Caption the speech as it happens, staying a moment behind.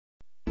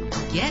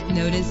Get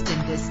noticed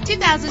in this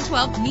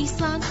 2012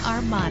 Nissan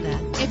Armada.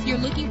 If you're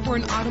looking for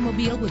an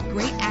automobile with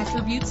great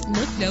attributes,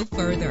 look no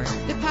further.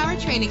 The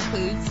powertrain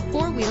includes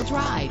four-wheel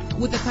drive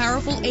with a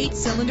powerful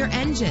 8-cylinder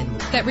engine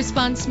that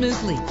responds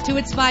smoothly to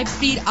its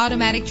 5-speed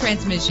automatic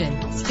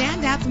transmission.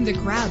 Stand out from the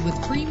crowd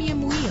with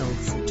premium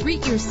wheels.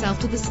 Treat yourself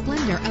to the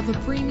splendor of a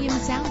premium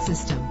sound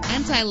system.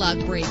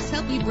 Anti-lock brakes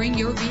help you bring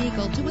your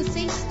vehicle to a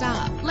safe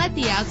stop. Let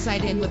the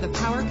outside in with a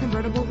power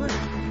convertible roof.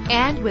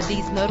 And with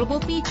these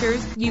notable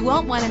features, you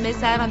won't want to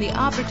miss out on the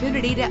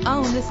opportunity to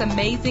own this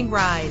amazing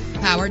ride.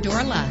 Power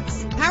door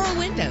locks, power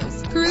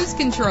windows, cruise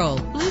control,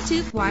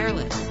 Bluetooth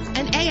wireless,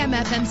 an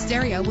AM/FM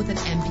stereo with an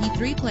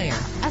MP3 player,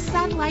 a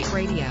satellite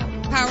radio,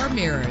 power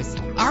mirrors.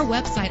 Our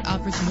website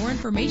offers more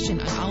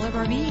information on all of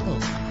our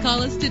vehicles.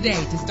 Call us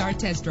today to start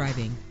test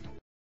driving.